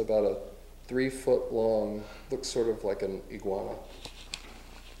 It's about a 3-foot long, looks sort of like an iguana.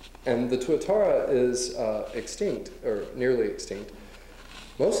 And the tuatara is extinct, or nearly extinct,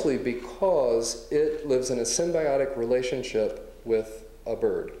 mostly because it lives in a symbiotic relationship with a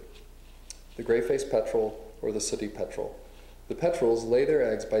bird, the gray-faced petrel or the sooty petrel. The petrels lay their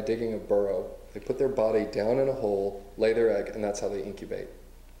eggs by digging a burrow. They put their body down in a hole, lay their egg, and that's how they incubate.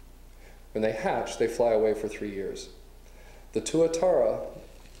 When they hatch, they fly away for 3 years. The tuatara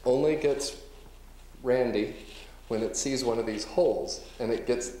only gets randy when it sees one of these holes, and it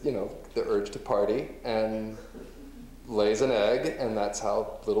gets, the urge to party and lays an egg, and that's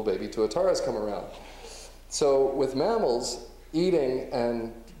how little baby tuataras come around. So with mammals, eating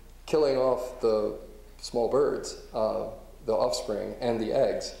and killing off the small birds, the offspring, and the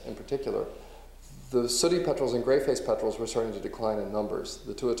eggs in particular, the sooty petrels and gray-faced petrels were starting to decline in numbers.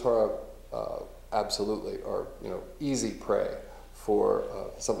 The tuatara absolutely are, easy prey for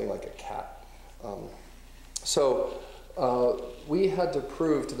something like a cat. So we had to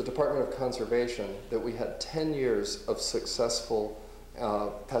prove to the Department of Conservation that we had 10 years of successful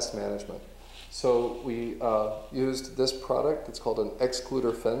pest management. So we used this product. It's called an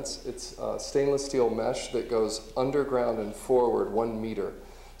excluder fence. It's stainless steel mesh that goes underground and forward 1 meter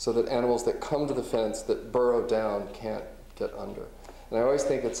so that animals that come to the fence that burrow down can't get under. And I always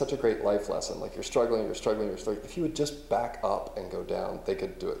think it's such a great life lesson. Like you're struggling. If you would just back up and go down, they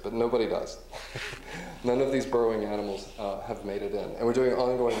could do it, but nobody does. None of these burrowing animals have made it in. And we're doing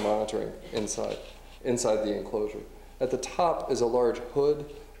ongoing monitoring inside the enclosure. At the top is a large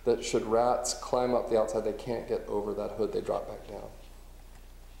hood that should rats climb up the outside, they can't get over that hood, they drop back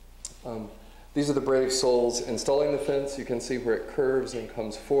down. These are the brave souls installing the fence. You can see where it curves and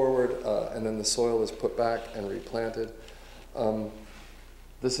comes forward, and then the soil is put back and replanted.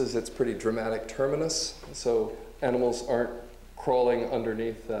 This is its pretty dramatic terminus, so animals aren't crawling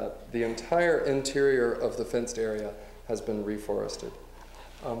underneath that. The entire interior of the fenced area has been reforested.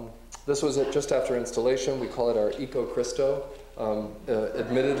 This was it just after installation. We call it our Eco Cristo.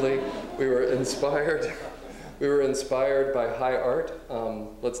 Admittedly, we were inspired by high art.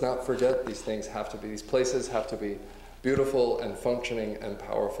 Let's not forget these places have to be beautiful and functioning and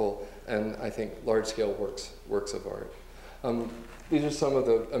powerful, and I think large-scale works of art. These are some of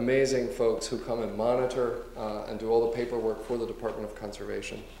the amazing folks who come and monitor and do all the paperwork for the Department of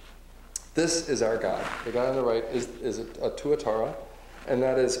Conservation. This is our guy. The guy on the right is a tuatara, and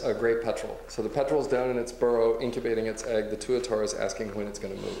that is a gray petrel. So the petrel's down in its burrow, incubating its egg. The tuatara is asking when it's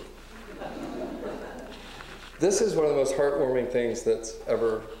going to move. This is one of the most heartwarming things that's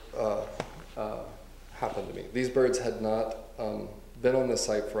ever happened to me. These birds had not been on this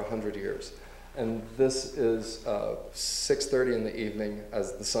site for 100 years. And this is 6:30 in the evening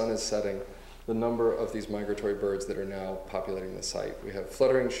as the sun is setting, the number of these migratory birds that are now populating the site. We have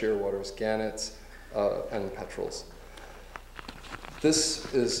fluttering shearwaters, gannets, and petrels.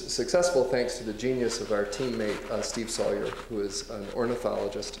 This is successful thanks to the genius of our teammate, Steve Sawyer, who is an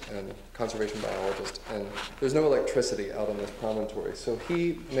ornithologist and conservation biologist, and there's no electricity out on this promontory. So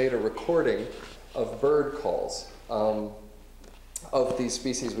he made a recording of bird calls. of these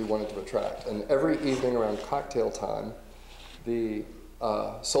species we wanted to attract. And every evening around cocktail time, the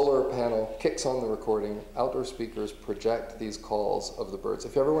solar panel kicks on the recording, outdoor speakers project these calls of the birds.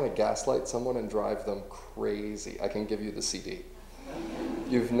 If you ever want to gaslight someone and drive them crazy, I can give you the CD.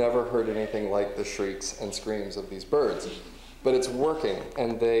 You've never heard anything like the shrieks and screams of these birds. But it's working,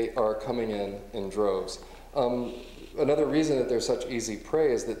 and they are coming in droves. Another reason that they're such easy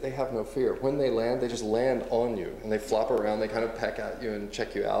prey is that they have no fear. When they land, they just land on you, and they flop around, they kind of peck at you and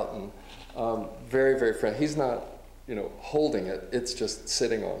check you out, and very, very friendly. He's not, holding it, it's just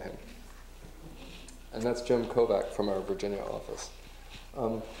sitting on him. And that's Jim Kovac from our Virginia office.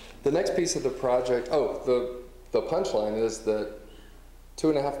 The next piece of the project, the punchline is that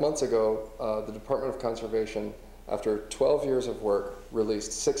 2.5 months ago, the Department of Conservation, after 12 years of work,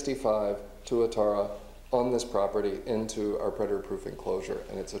 released 65 tuatara on this property into our predator-proof enclosure,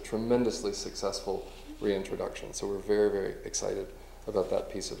 and it's a tremendously successful reintroduction. So we're very, very excited about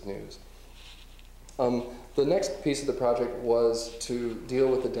that piece of news. The next piece of the project was to deal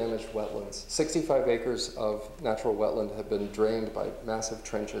with the damaged wetlands. 65 acres of natural wetland have been drained by massive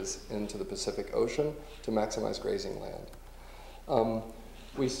trenches into the Pacific Ocean to maximize grazing land.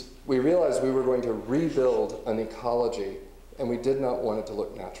 We realized we were going to rebuild an ecology, and we did not want it to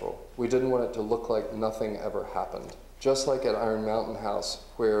look natural. We didn't want it to look like nothing ever happened. Just like at Iron Mountain House,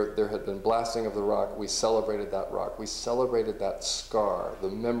 where there had been blasting of the rock, we celebrated that rock. We celebrated that scar, the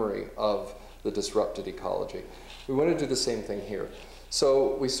memory of the disrupted ecology. We wanted to do the same thing here.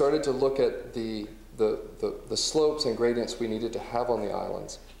 So we started to look at the slopes and gradients we needed to have on the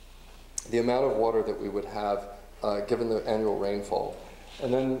islands, the amount of water that we would have given the annual rainfall,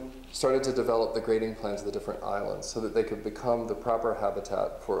 and then started to develop the grading plans of the different islands so that they could become the proper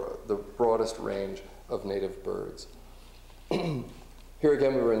habitat for the broadest range of native birds. Here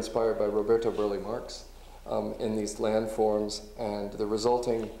again, we were inspired by Roberto Burle Marx in these landforms, and the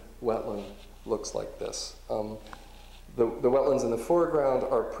resulting wetland looks like this. The wetlands in the foreground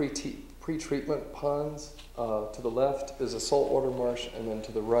are pre-treatment ponds. To the left is a saltwater marsh, and then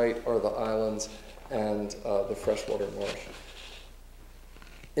to the right are the islands and the freshwater marsh.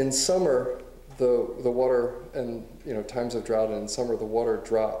 In summer, the water, and times of drought, and in summer the water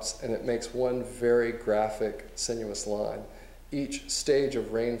drops, and it makes one very graphic, sinuous line. Each stage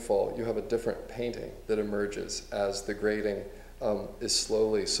of rainfall, you have a different painting that emerges as the grading is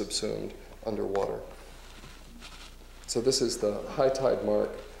slowly subsumed underwater. So this is the high tide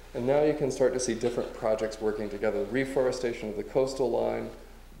mark, and now you can start to see different projects working together. Reforestation of the coastal line,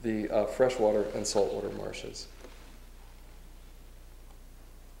 the freshwater and saltwater marshes.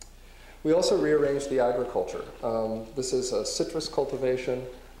 We also rearranged the agriculture. This is a citrus cultivation.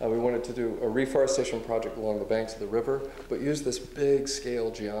 We wanted to do a reforestation project along the banks of the river, but use this big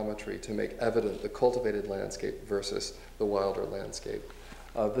scale geometry to make evident the cultivated landscape versus the wilder landscape.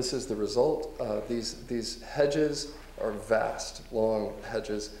 This is the result. These hedges are vast, long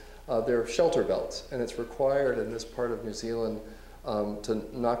hedges. They're shelter belts, and it's required in this part of New Zealand to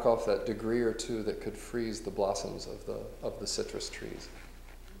knock off that degree or two that could freeze the blossoms of the citrus trees.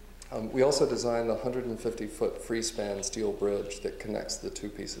 We also designed the 150-foot free-span steel bridge that connects the two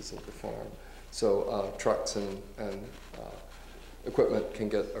pieces of the farm. So trucks and equipment can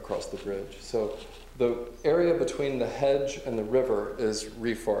get across the bridge. So the area between the hedge and the river is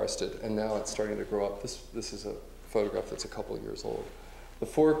reforested, and now it's starting to grow up. This is a photograph that's a couple years old. The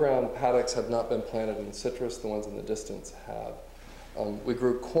foreground paddocks have not been planted in citrus. The ones in the distance have. We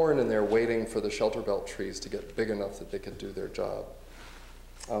grew corn in there waiting for the shelter belt trees to get big enough that they could do their job.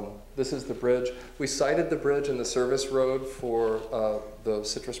 This is the bridge. We sited the bridge and the service road for the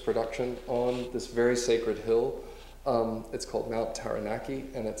citrus production on this very sacred hill. It's called Mount Taranaki,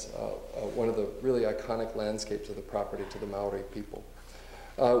 and it's one of the really iconic landscapes of the property to the Maori people.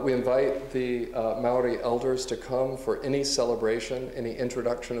 We invite the Maori elders to come for any celebration, any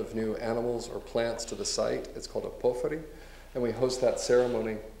introduction of new animals or plants to the site. It's called a pōwhiri, and we host that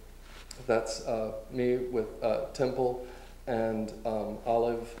ceremony. That's me with Temple and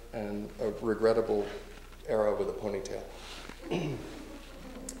Olive and a regrettable era with a ponytail.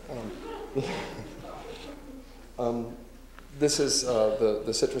 This is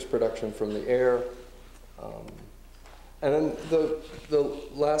the citrus production from the air. And then the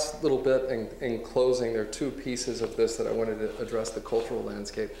last little bit in closing, there are two pieces of this that I wanted to address the cultural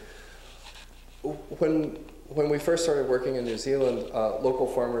landscape. When we first started working in New Zealand, local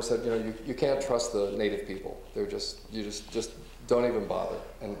farmers said, you can't trust the native people. They're you just don't even bother.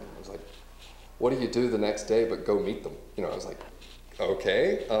 And I was like, what do you do the next day but go meet them? I was like,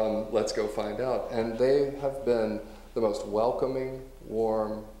 okay, let's go find out. And they have been the most welcoming,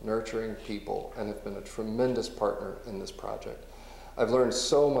 warm, nurturing people, and have been a tremendous partner in this project. I've learned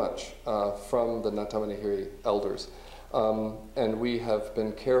so much from the Natamanihiri elders, and we have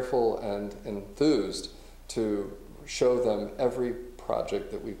been careful and enthused to show them every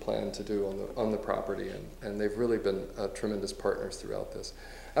project that we plan to do on the property, and they've really been tremendous partners throughout this.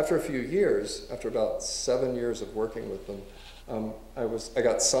 After a few years, after about 7 years of working with them, I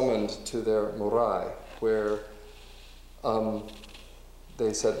got summoned to their morai, where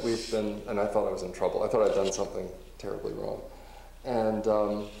they said, and I thought I was in trouble. I thought I'd done something terribly wrong. And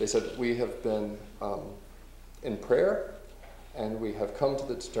they said, we have been in prayer, and we have come to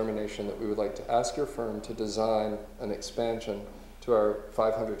the determination that we would like to ask your firm to design an expansion to our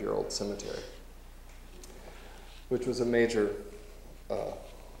 500-year-old cemetery, which was a major,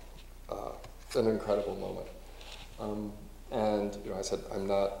 an incredible moment. And I said, I'm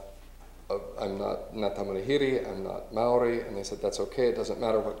not Natamanihiri, I'm not Maori, and they said, that's okay, it doesn't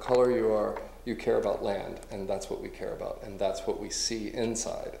matter what color you are, you care about land, and that's what we care about, and that's what we see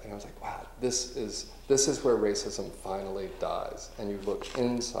inside. And I was like, wow, this is where racism finally dies, and you look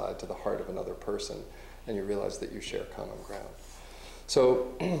inside to the heart of another person, and you realize that you share common ground.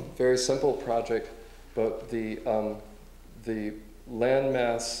 So, very simple project, but the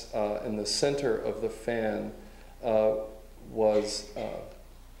landmass in the center of the fan was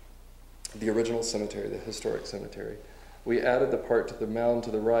the original cemetery, the historic cemetery. We added the part to the mound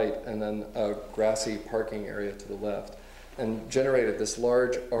to the right and then a grassy parking area to the left, and generated this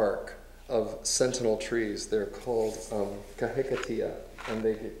large arc of sentinel trees. They're called kahikatea, and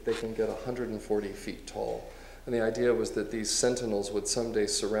they can get 140 feet tall. And the idea was that these sentinels would someday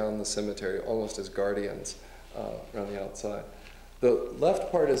surround the cemetery almost as guardians around the outside. The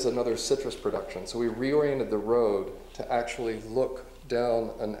left part is another citrus production, so we reoriented the road to actually look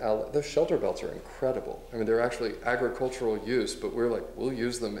down an alley. The shelter belts are incredible. I mean, they're actually agricultural use, but we're like, we'll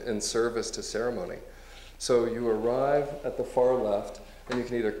use them in service to ceremony. So you arrive at the far left, and you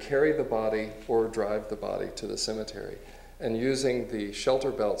can either carry the body or drive the body to the cemetery. And using the shelter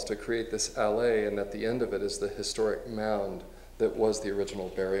belts to create this alley, and at the end of it is the historic mound that was the original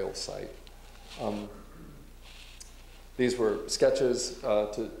burial site. These were sketches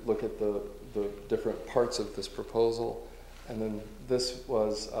to look at the different parts of this proposal. And then this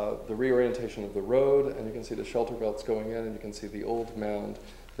was the reorientation of the road, and you can see the shelter belts going in, and you can see the old mound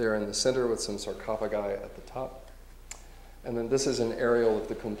there in the center with some sarcophagi at the top. And then this is an aerial of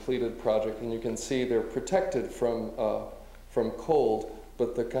the completed project, and you can see they're protected from cold,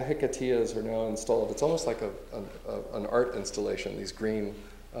 but the kahikateas are now installed. It's almost like an art installation, these green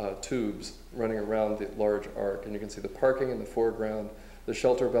tubes running around the large arc, and you can see the parking in the foreground, the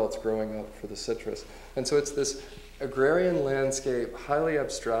shelter belts growing up for the citrus. And so it's this agrarian landscape, highly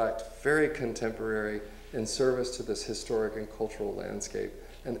abstract, very contemporary, in service to this historic and cultural landscape,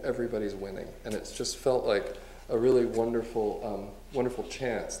 and everybody's winning. And it's just felt like a really wonderful, wonderful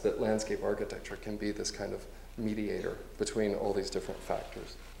chance that landscape architecture can be this kind of mediator between all these different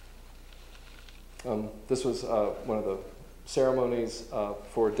factors. This was one of the ceremonies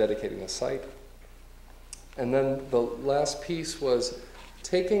for dedicating the site. And then the last piece was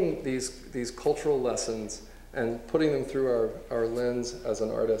taking these cultural lessons and putting them through our lens as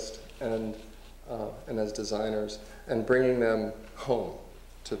an artist and as designers, and bringing them home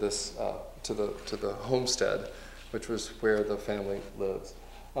to this to the homestead, which was where the family lives.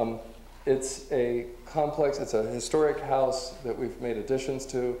 It's a complex. It's a historic house that we've made additions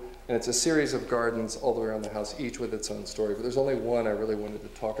to, and it's a series of gardens all the way around the house, each with its own story. But there's only one I really wanted to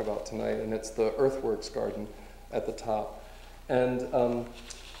talk about tonight, and it's the earthworks garden at the top. And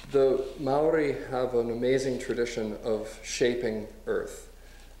the Maori have an amazing tradition of shaping earth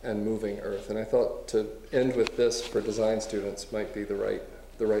and moving earth, and I thought to end with this for design students might be the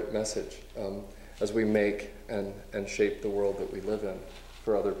right message as we make and shape the world that we live in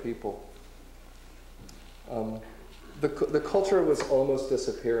for other people. The culture was almost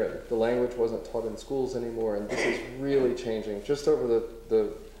disappearing. The language wasn't taught in schools anymore, and this is really changing. Just over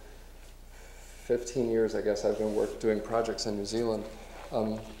the 15 years, I guess, I've been doing projects in New Zealand,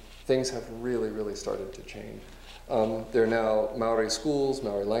 things have really, really started to change. There are now Maori schools,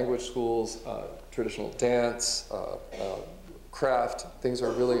 Maori language schools, traditional dance, craft. Things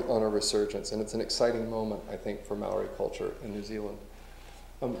are really on a resurgence, and it's an exciting moment, I think, for Maori culture in New Zealand.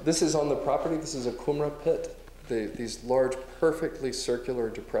 This is on the property. This is a kumara pit. These large, perfectly circular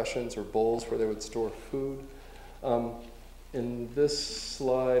depressions or bowls where they would store food. In this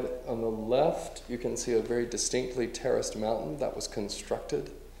slide on the left, you can see a very distinctly terraced mountain that was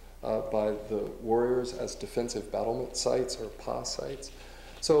constructed by the warriors as defensive battlement sites or pa sites.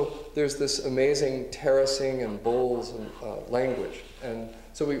 So there's this amazing terracing and bowls and language. And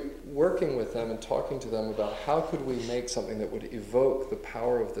So working with them and talking to them about how could we make something that would evoke the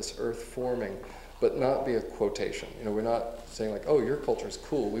power of this earth forming, but not be a quotation. You know, we're not saying like, oh, your culture is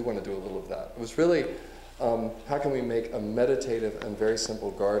cool, we want to do a little of that. It was really, how can we make a meditative and very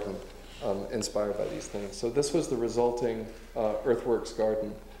simple garden inspired by these things? So this was the resulting earthworks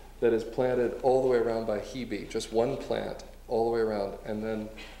garden that is planted all the way around by Hebe, just one plant all the way around, and then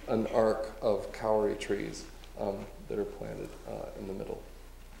an arc of kauri trees that are planted in the middle.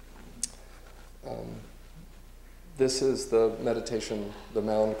 This is the meditation, the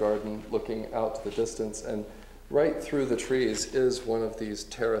mound garden, looking out to the distance, and right through the trees is one of these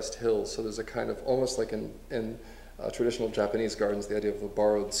terraced hills. So there's a kind of, almost like in traditional Japanese gardens, the idea of the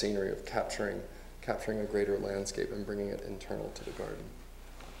borrowed scenery, of capturing a greater landscape and bringing it internal to the garden.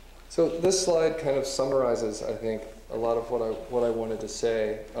 So this slide kind of summarizes, I think, a lot of what I wanted to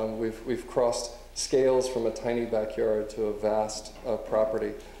say. We've crossed scales from a tiny backyard to a vast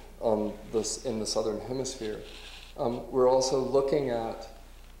property in the southern hemisphere. We're also looking at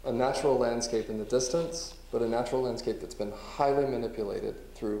a natural landscape in the distance, but a natural landscape that's been highly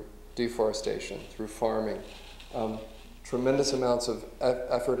manipulated through deforestation, through farming. Tremendous amounts of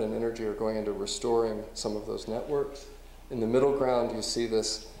effort and energy are going into restoring some of those networks. In the middle ground, you see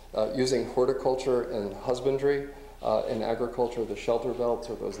this using horticulture and husbandry. In agriculture, the shelter belts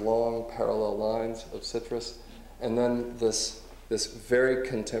are those long parallel lines of citrus. And then this very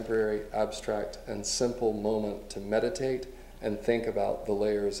contemporary, abstract, and simple moment to meditate and think about the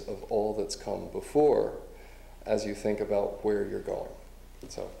layers of all that's come before as you think about where you're going.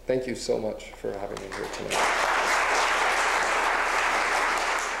 So thank you so much for having me here tonight.